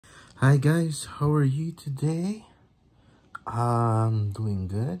Hi guys, how are you today? I'm doing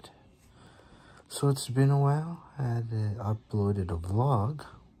good. So it's been a while. I had uploaded a vlog.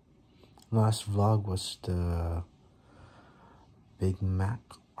 Last vlog was the Big Mac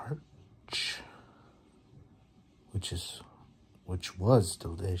arch, which was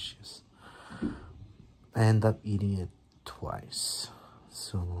delicious. I ended up eating it twice.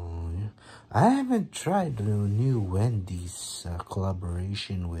 So yeah. I haven't tried the new Wendy's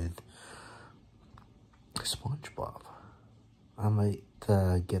collaboration with SpongeBob. I might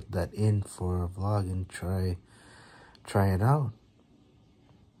get that in for a vlog and try it out.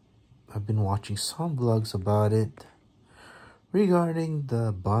 I've been watching some vlogs about it regarding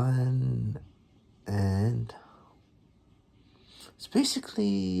the bun, and it's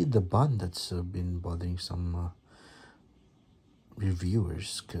basically the bun that's been bothering some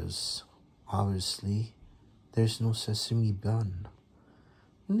reviewers, because obviously there's no sesame bun.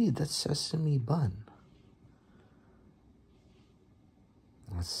 You need that sesame bun.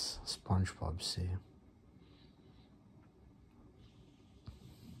 That's SpongeBob say.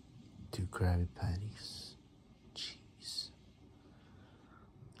 2 Krabby Patties, cheese,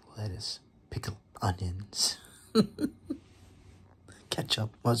 lettuce, pickled onions,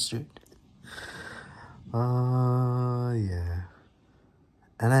 ketchup, mustard. Yeah.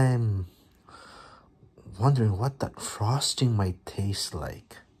 And I'm wondering what that frosting might taste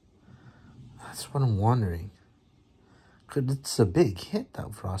like. That's what I'm wondering. Cause it's a big hit,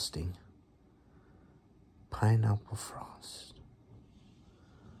 that frosting. Pineapple frost.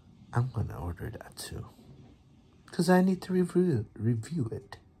 I'm gonna order that too, cause I need to review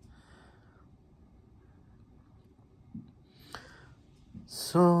it.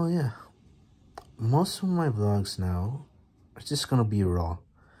 So yeah, most of my vlogs now are just gonna be raw.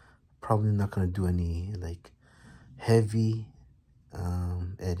 Probably not gonna do any like heavy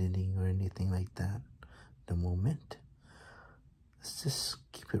editing or anything like that at the moment. Let's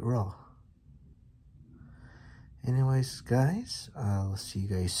just keep it raw. Anyways, guys, I'll see you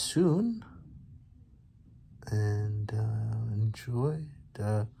guys soon. And enjoy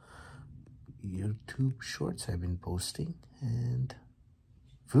the YouTube shorts I've been posting and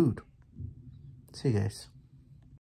food. See you guys.